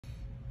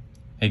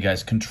Hey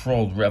guys,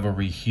 Controlled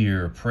Reverie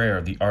here,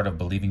 Prayer, The Art of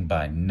Believing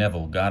by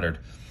Neville Goddard.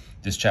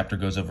 This chapter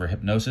goes over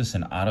hypnosis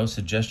and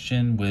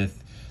auto-suggestion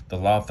with the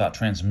law of thought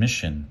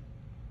transmission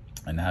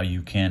and how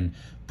you can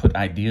put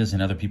ideas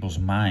in other people's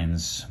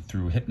minds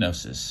through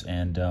hypnosis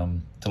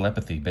and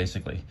telepathy,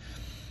 basically.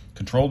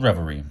 Controlled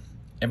Reverie.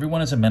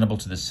 Everyone is amenable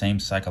to the same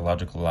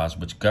psychological laws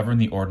which govern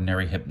the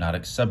ordinary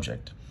hypnotic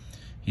subject.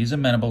 He is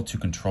amenable to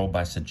control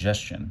by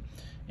suggestion.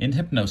 In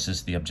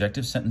hypnosis, the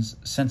objective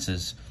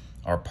senses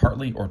are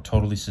partly or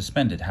totally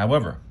suspended.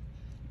 However,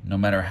 no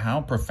matter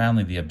how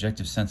profoundly the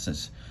objective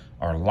senses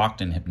are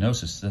locked in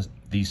hypnosis,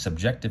 the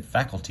subjective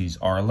faculties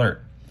are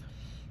alert,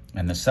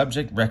 and the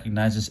subject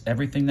recognizes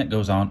everything that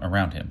goes on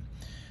around him.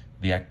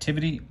 The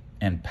activity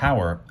and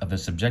power of the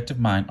subjective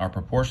mind are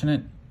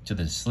proportionate to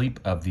the sleep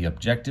of the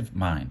objective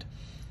mind.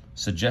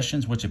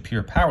 Suggestions which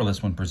appear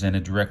powerless when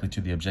presented directly to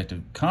the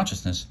objective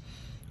consciousness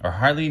are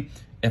highly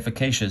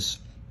efficacious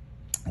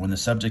when the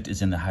subject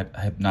is in the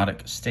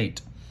hypnotic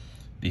state.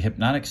 The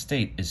hypnotic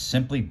state is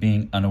simply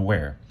being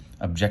unaware,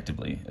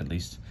 objectively at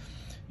least.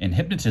 In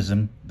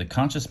hypnotism, the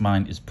conscious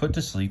mind is put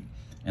to sleep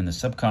and the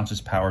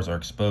subconscious powers are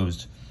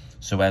exposed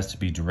so as to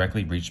be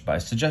directly reached by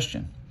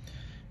suggestion.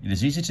 It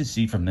is easy to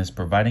see from this,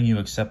 providing you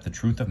accept the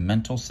truth of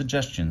mental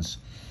suggestions,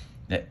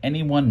 that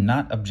anyone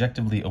not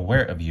objectively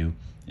aware of you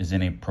is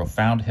in a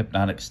profound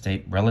hypnotic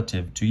state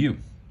relative to you.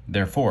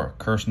 Therefore,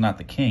 curse not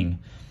the king,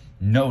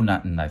 no,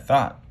 not in thy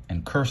thought,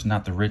 and curse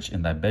not the rich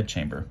in thy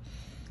bedchamber.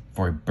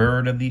 For a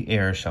bird of the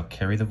air shall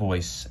carry the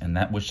voice, and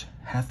that which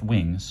hath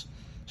wings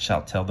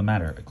shall tell the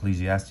matter.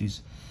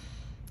 Ecclesiastes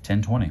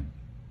 10:20.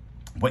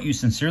 What you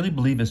sincerely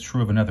believe is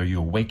true of another, you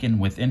awaken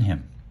within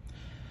him.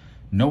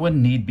 No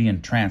one need be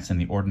entranced in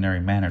the ordinary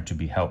manner to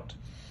be helped.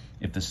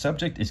 If the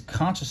subject is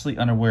consciously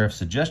unaware of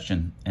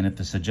suggestion, and if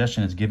the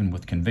suggestion is given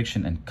with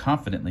conviction and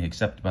confidently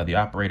accepted by the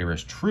operator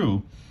as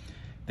true,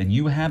 then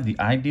you have the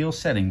ideal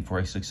setting for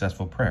a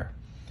successful prayer.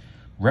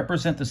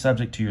 Represent the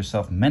subject to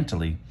yourself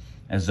mentally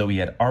as though he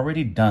had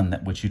already done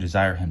that which you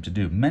desire him to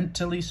do.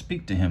 Mentally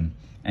speak to him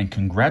and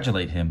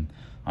congratulate him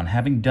on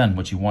having done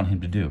what you want him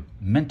to do.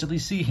 Mentally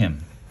see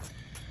him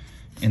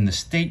in the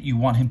state you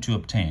want him to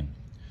obtain.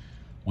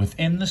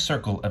 Within the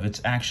circle of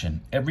its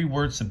action, every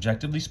word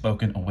subjectively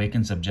spoken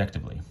awakens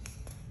objectively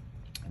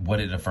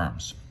what it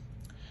affirms.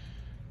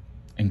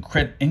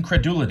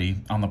 Incredulity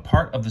on the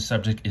part of the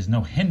subject is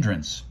no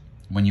hindrance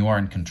when you are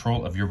in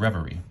control of your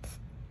reverie.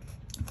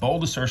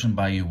 Bold assertion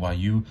by you while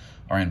you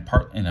are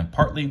in a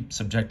partly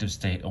subjective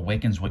state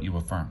awakens what you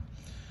affirm.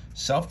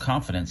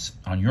 Self-confidence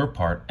on your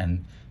part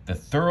and the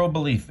thorough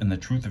belief in the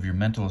truth of your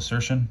mental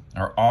assertion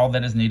are all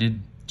that is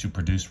needed to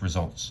produce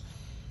results.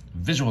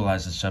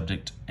 Visualize the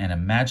subject and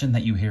imagine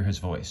that you hear his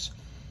voice.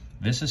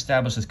 This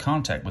establishes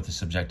contact with the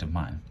subjective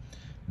mind.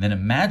 Then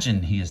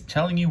imagine he is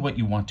telling you what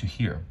you want to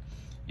hear.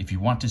 If you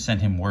want to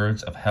send him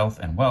words of health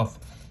and wealth,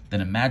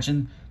 then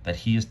imagine that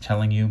he is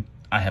telling you,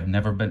 I have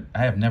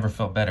never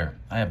felt better.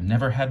 I have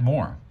never had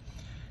more.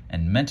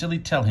 And mentally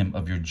tell him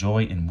of your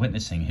joy in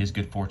witnessing his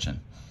good fortune.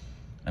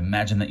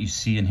 Imagine that you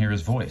see and hear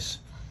his voice.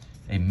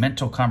 A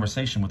mental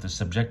conversation with the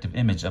subjective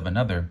image of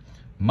another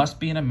must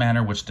be in a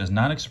manner which does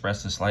not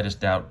express the slightest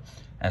doubt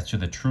as to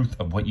the truth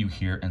of what you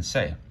hear and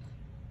say.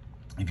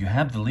 If you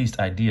have the least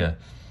idea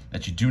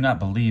that you do not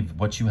believe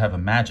what you have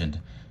imagined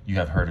you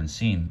have heard and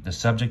seen, the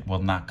subject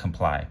will not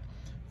comply.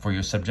 For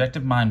your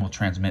subjective mind will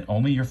transmit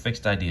only your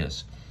fixed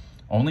ideas.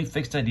 Only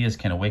fixed ideas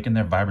can awaken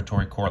their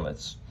vibratory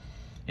correlates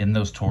in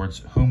those towards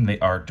whom they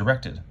are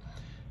directed.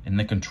 In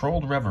the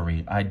controlled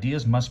reverie,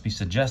 ideas must be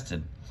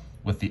suggested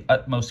with the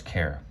utmost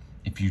care.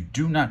 If you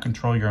do not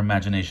control your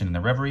imagination in the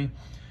reverie,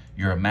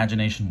 your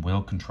imagination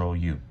will control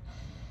you.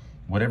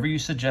 Whatever you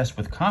suggest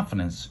with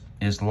confidence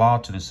is law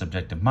to the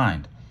subjective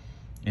mind.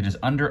 It is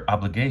under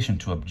obligation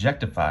to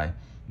objectify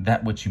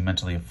that which you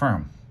mentally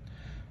affirm.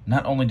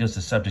 Not only does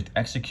the subject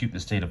execute the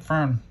state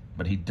affirmed,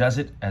 but he does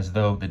it as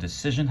though the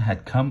decision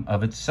had come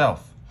of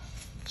itself.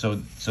 So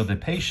the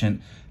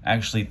patient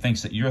actually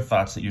thinks that your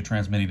thoughts that you're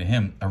transmitting to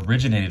him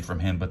originated from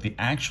him, but they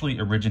actually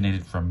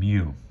originated from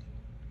you.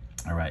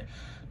 All right.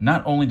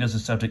 Not only does the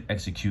subject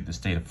execute the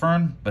state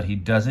affirmed, but he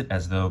does it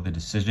as though the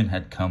decision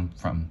had come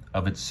from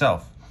of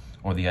itself,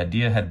 or the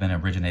idea had been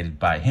originated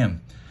by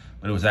him,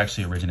 but it was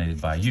actually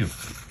originated by you.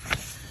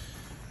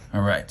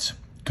 All right.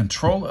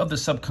 Control of the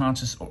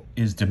subconscious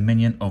is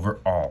dominion over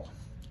all.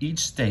 Each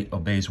state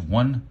obeys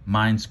one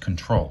mind's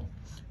control.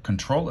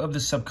 Control of the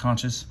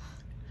subconscious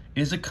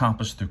is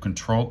accomplished through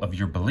control of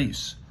your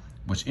beliefs,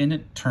 which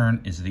in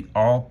turn is the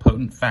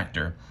all-potent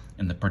factor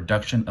in the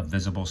production of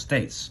visible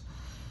states.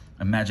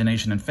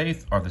 Imagination and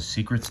faith are the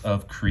secrets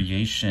of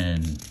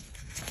creation.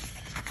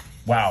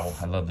 Wow,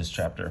 I love this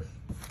chapter.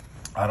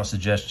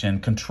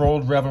 Autosuggestion,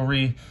 Controlled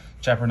Reverie,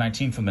 chapter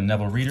 19 from the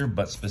Neville Reader,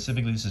 but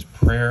specifically this is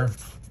Prayer,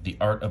 the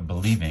Art of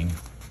Believing.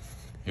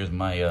 Here's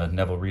my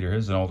Neville Reader.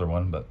 Here's an older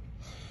one, but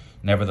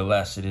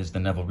nevertheless, it is the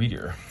Neville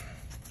Reader.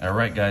 All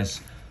right, guys.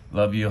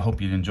 Love you.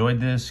 Hope you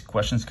enjoyed this.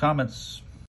 Questions, comments?